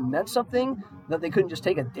and it meant something, that they couldn't just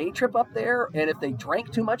take a day trip up there, and if they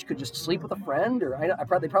drank too much could just sleep with a friend, or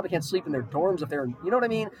they probably can't sleep in their dorms if they're, you know what I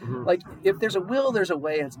mean? Mm-hmm. Like, if there's a will, there's a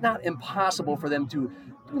way, and it's not impossible for them to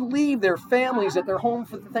leave their families at their home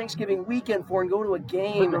for the Thanksgiving weekend and go to a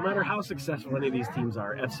game. But no matter how successful any of these teams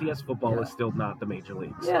are, FCS football is still not the major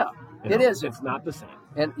leagues. Yeah, You know, it is. It's not the same.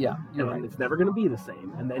 And yeah, you're right. It's never going to be the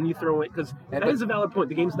same. And then you throw it, because that is a valid point.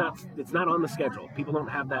 The game's it's not on the schedule. People don't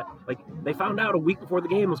have that. Like, they found out a week before the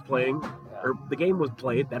game was playing, or the game was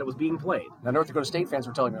played, that it was being played. Now, North Dakota State fans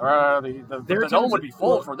were telling me, the dome would be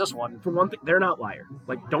full for this one. For one thing, they're an outlier.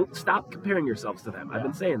 Like, don't stop comparing yourselves to them. Yeah. I've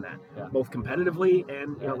been saying that, Yeah. both competitively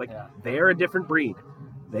and they're a different breed.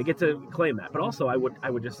 They get to claim that. But also, I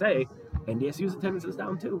would just say, NDSU's attendance is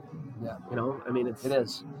down too. Yeah, You know, I mean, it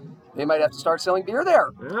is. They might have to start selling beer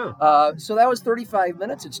there. Yeah. So that was 35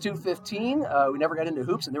 minutes. It's 2:15. We never got into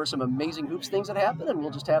hoops, and there were some amazing hoops things that happened, and we'll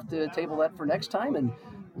just have to table that for next time and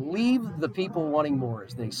leave the people wanting more,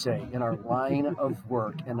 as they say, in our line of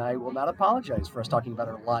work. And I will not apologize for us talking about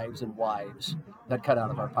our lives and wives that cut out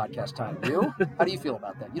of our podcast time. You? How do you feel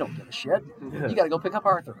about that? You don't give a shit. You got to go pick up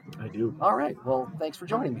Arthur. I do. All right. Well, thanks for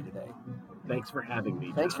joining me today. Thanks for having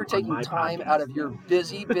me. Thanks for John, on taking my time podcast. out of your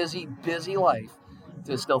busy, busy, busy life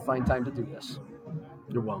to still find time to do this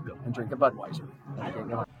You're welcome. and drink a Budweiser.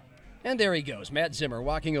 And there he goes, Matt Zimmer,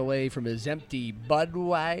 walking away from his empty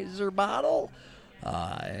Budweiser bottle.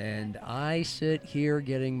 And I sit here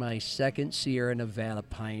getting my second Sierra Nevada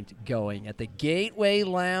pint going at the Gateway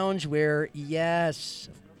Lounge, where, yes,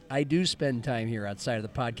 I do spend time here outside of the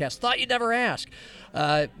podcast. Thought you'd never ask.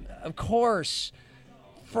 Of course,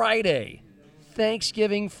 Friday,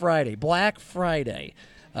 Thanksgiving Friday, Black Friday.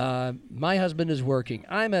 My husband is working.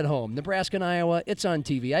 I'm at home. Nebraska and Iowa, it's on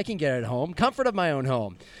TV. I can get it at home. Comfort of my own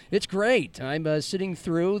home. It's great. I'm sitting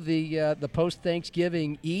through the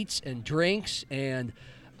post-Thanksgiving eats and drinks, and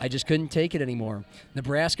I just couldn't take it anymore.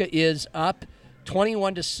 Nebraska is up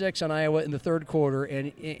 21-6 on Iowa in the third quarter,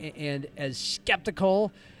 and as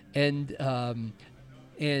skeptical and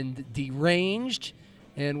deranged.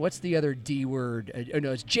 And what's the other D word?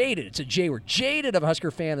 No, it's jaded. It's a J word. Jaded of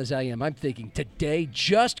Husker fan as I am. I'm thinking today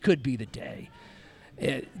just could be the day.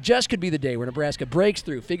 It just could be the day where Nebraska breaks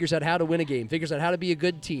through, figures out how to win a game, figures out how to be a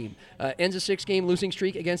good team, ends a 6-game losing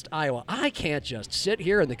streak against Iowa. I can't just sit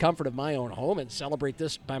here in the comfort of my own home and celebrate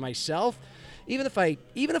this by myself. Even if I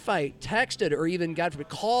texted or even, God forbid,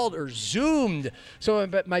 called or Zoomed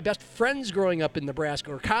some of my best friends growing up in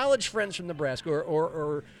Nebraska, or college friends from Nebraska,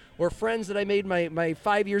 or friends that I made my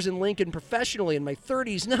 5 years in Lincoln professionally in my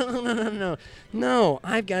 30s. No.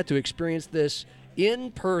 I've got to experience this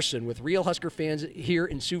in person with real Husker fans here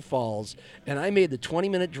in Sioux Falls, and I made the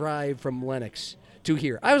 20-minute drive from Lenox to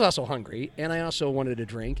here. I was also hungry, and I also wanted a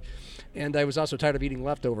drink, and I was also tired of eating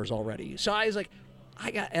leftovers already. So I was like,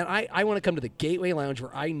 I want to come to the Gateway Lounge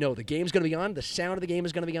where I know the game's going to be on, the sound of the game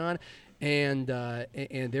is going to be on, and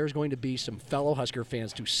there's going to be some fellow Husker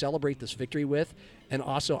fans to celebrate this victory with. And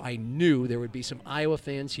also, I knew there would be some Iowa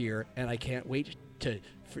fans here, and I can't wait to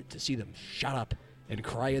see them shut up and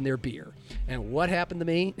cry in their beer. And what happened to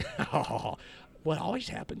me? What always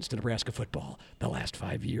happens to Nebraska football the last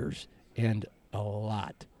 5 years, and a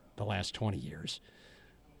lot the last 20 years.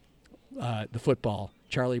 The football,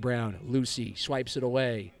 Charlie Brown, Lucy, swipes it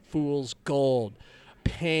away, fool's gold,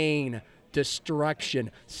 pain, destruction,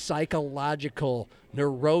 psychological,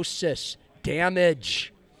 neurosis,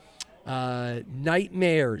 damage,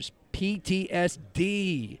 nightmares,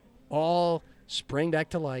 PTSD, all spring back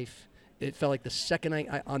to life. It felt like the second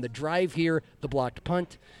on the drive here, the blocked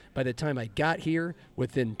punt. By the time I got here,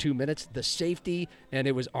 within 2 minutes, the safety, and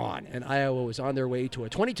it was on. And Iowa was on their way to a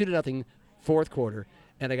 22-0 fourth quarter.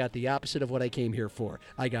 and I got the opposite of what I came here for.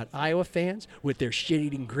 I got Iowa fans with their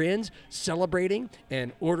shit-eating grins, celebrating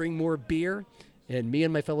and ordering more beer, and me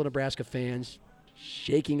and my fellow Nebraska fans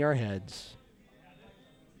shaking our heads,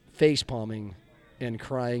 face-palming, and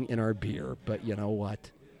crying in our beer. But you know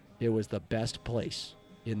what? It was the best place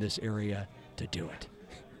in this area to do it.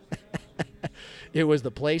 It was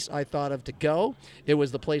the place I thought of to go. It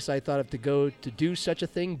was the place I thought of to go to do such a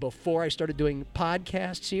thing before I started doing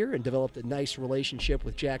podcasts here and developed a nice relationship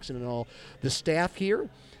with Jackson and all the staff here.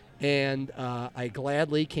 And I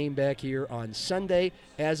gladly came back here on Sunday,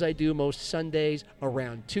 as I do most Sundays,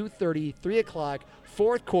 around 2:30, 3 o'clock,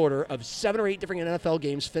 fourth quarter of 7 or 8 different NFL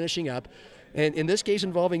games finishing up. And in this case,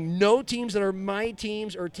 involving no teams that are my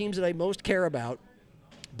teams or teams that I most care about.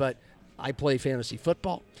 But I play fantasy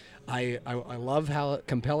football. I love how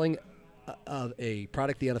compelling a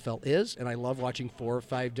product the NFL is, and I love watching 4 or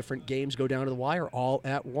 5 different games go down to the wire all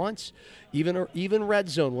at once. Even Red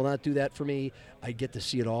Zone will not do that for me. I get to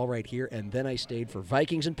see it all right here, and then I stayed for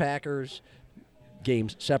Vikings and Packers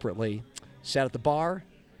games separately. Sat at the bar,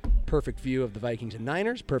 perfect view of the Vikings and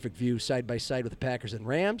Niners, perfect view side by side with the Packers and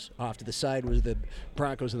Rams. Off to the side was the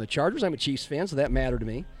Broncos and the Chargers. I'm a Chiefs fan, so that mattered to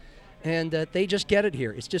me. And they just get it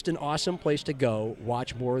here. It's just an awesome place to go,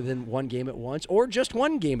 watch more than one game at once, or just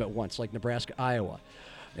one game at once, like Nebraska, Iowa.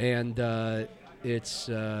 And it's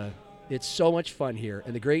so much fun here.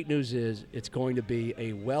 And the great news is it's going to be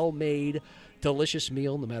a well-made, delicious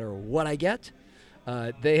meal no matter what I get.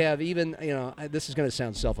 They have even, this is going to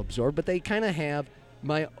sound self-absorbed, but they kind of have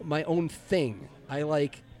my own thing. I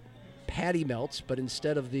like patty melts, but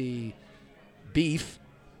instead of the beef,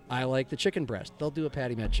 I like the chicken breast. They'll do a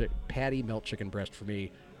patty melt chicken breast for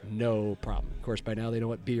me, no problem. Of course, by now they know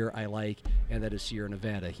what beer I like, and that is Sierra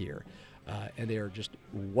Nevada here. And they are just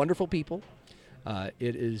wonderful people.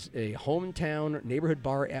 It is a hometown neighborhood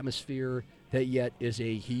bar atmosphere that yet is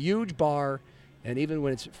a huge bar, and even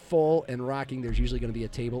when it's full and rocking, there's usually going to be a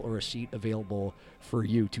table or a seat available for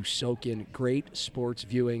you to soak in great sports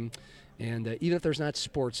viewing. And even if there's not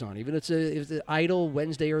sports on, even if it's an idle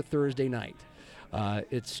Wednesday or Thursday night,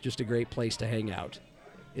 it's just a great place to hang out.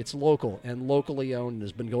 It's local and locally owned and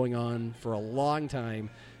has been going on for a long time,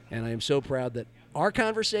 and I am so proud that our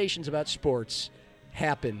conversations about sports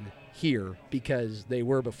happen here because they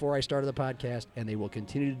were before I started the podcast, and they will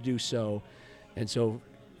continue to do so. And so,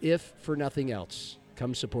 if for nothing else,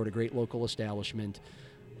 come support a great local establishment,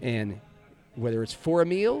 and whether it's for a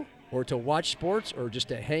meal or to watch sports or just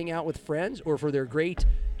to hang out with friends or for their great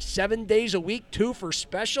 7 days a week 2-for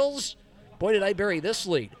specials. Boy, did I bury this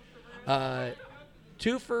lead.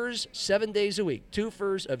 2-fers, 7 days a week.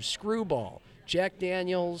 2-fers of Screwball, Jack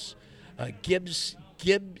Daniels, Gibson's.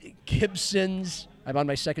 I'm on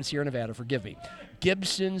my second Sierra Nevada, forgive me.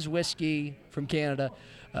 Gibson's whiskey from Canada.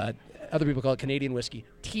 Other people call it Canadian whiskey.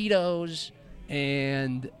 Tito's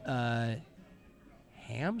and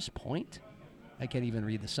Hams Point? I can't even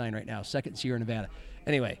read the sign right now. Second Sierra Nevada.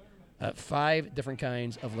 Anyway, 5 different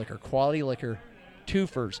kinds of liquor, quality liquor.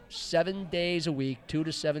 2-fers, 7 days a week, 2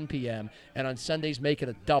 to 7 p.m., and on Sundays make it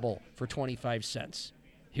a double for 25 cents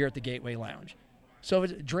here at the Gateway Lounge. So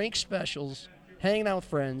it's drink specials, hanging out with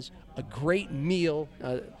friends, a great meal,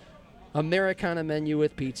 Americana menu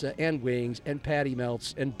with pizza and wings and patty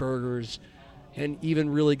melts and burgers and even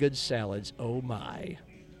really good salads. Oh, my.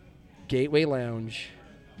 Gateway Lounge,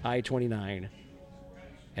 I-29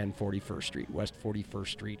 and 41st Street, West 41st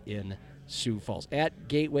Street in Sioux Falls. At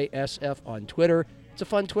Gateway SF on Twitter. It's a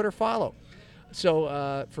fun Twitter follow.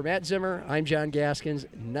 So for Matt Zimmer, I'm John Gaskins.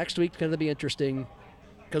 Next week's going to be interesting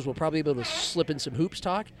because we'll probably be able to slip in some hoops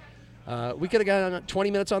talk. We could have gotten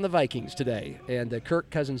 20 minutes on the Vikings today, and Kirk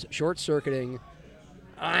Cousins short-circuiting.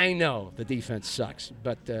 I know the defense sucks,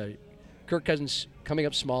 but Kirk Cousins coming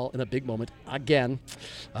up small in a big moment again.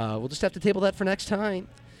 We'll just have to table that for next time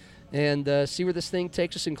and see where this thing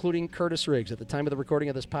takes us, including Curtis Riggs. At the time of the recording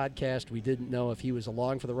of this podcast, we didn't know if he was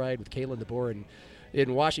along for the ride with Kalen DeBoer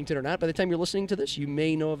in Washington or not. By the time you're listening to this, you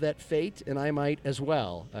may know of that fate, and I might as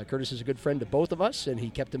well. Curtis is a good friend to both of us, and he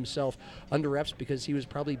kept himself under wraps because he was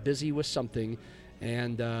probably busy with something.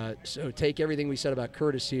 And so take everything we said about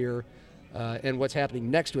Curtis here and what's happening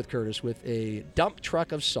next with Curtis with a dump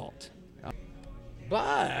truck of salt.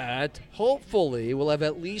 But hopefully we'll have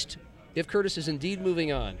at least, if Curtis is indeed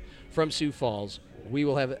moving on from Sioux Falls, we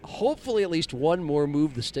will have hopefully at least one more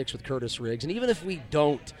Move the Sticks with Curtis Riggs. And even if we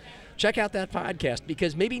don't, check out that podcast,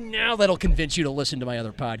 because maybe now that'll convince you to listen to my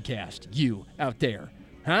other podcast, you out there.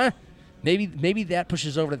 Huh? Maybe that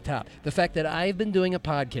pushes over the top. The fact that I've been doing a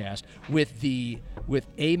podcast with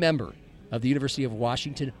a member of the University of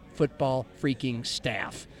Washington football freaking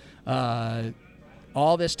staff.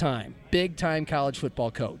 all this time, big-time college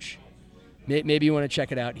football coach. Maybe you want to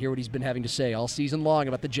check it out, hear what he's been having to say all season long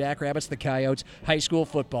about the Jackrabbits, the Coyotes, high school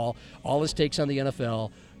football, all his takes on the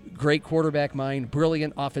NFL. Great quarterback mind,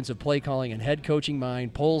 brilliant offensive play calling and head coaching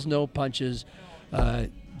mind, pulls no punches,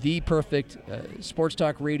 the perfect sports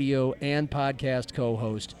talk radio and podcast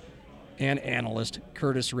co-host and analyst,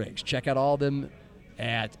 Curtis Riggs. Check out all of them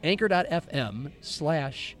at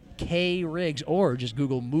anchor.fm/KRiggs, or just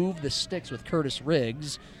Google Move the Sticks with Curtis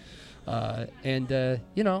Riggs.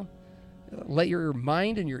 Let your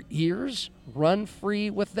mind and your ears run free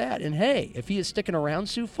with that. And hey, if he is sticking around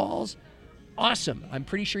Sioux Falls, awesome. I'm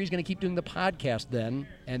pretty sure he's going to keep doing the podcast then,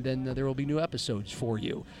 and then there will be new episodes for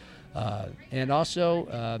you. And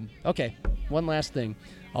also, okay, one last thing.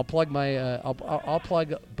 I'll plug my I'll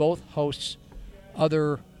plug both hosts'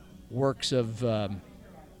 other works of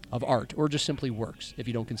art, or just simply works if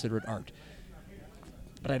you don't consider it art.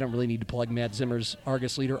 But I don't really need to plug Matt Zimmer's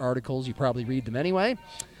Argus Leader articles. You probably read them anyway.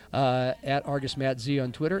 At Argus Matt Z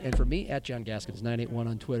on Twitter, and for me at John Gaskins 981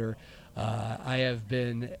 on Twitter. I have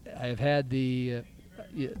had the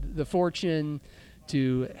fortune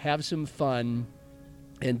to have some fun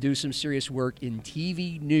and do some serious work in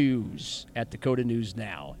TV news at Dakota News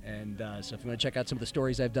Now. And so if you want to check out some of the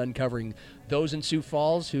stories I've done covering those in Sioux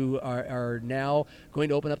Falls who are now going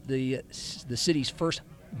to open up the city's first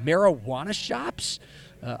marijuana shops,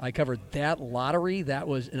 I covered that lottery. That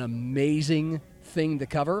was an amazing thing to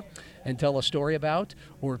cover and tell a story about.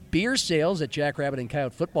 Or beer sales at Jackrabbit and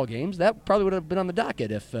Coyote football games. That probably would have been on the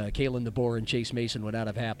docket if Kalen DeBoer and Chase Mason would not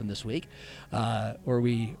have happened this week, or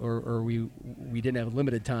we didn't have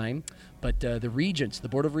limited time. But the Regents, the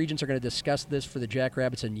Board of Regents, are going to discuss this for the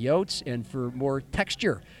Jackrabbits and Yotes, and for more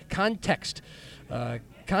context,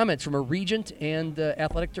 comments from a Regent and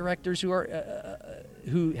athletic directors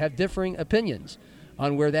who have differing opinions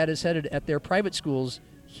on where that is headed at their private schools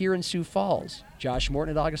here in Sioux Falls. Josh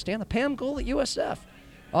Morton at Augustana, Pam Gold at USF.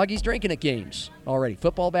 Augie's drinking at games already.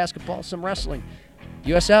 Football, basketball, some wrestling.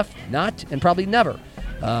 USF, not, and probably never.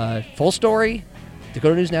 Full story,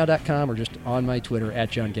 DakotaNewsNow.com, or just on my Twitter at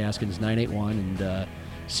John Gaskins 981, and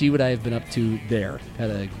see what I have been up to there. Had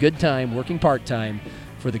a good time working part-time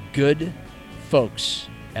for the good folks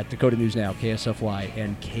at Dakota News Now, KSFY,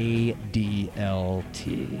 and KDLT.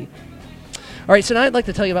 All right, so now I'd like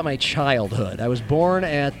to tell you about my childhood. I was born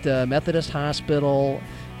at Methodist Hospital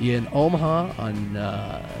in Omaha in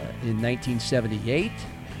 1978.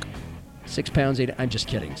 6 pounds, 8. I'm just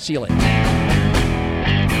kidding. See you later.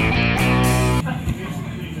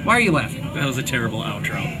 Why are you laughing? That was a terrible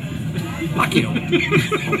outro. Fuck you.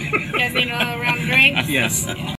 You guys need a round of drinks? Yes.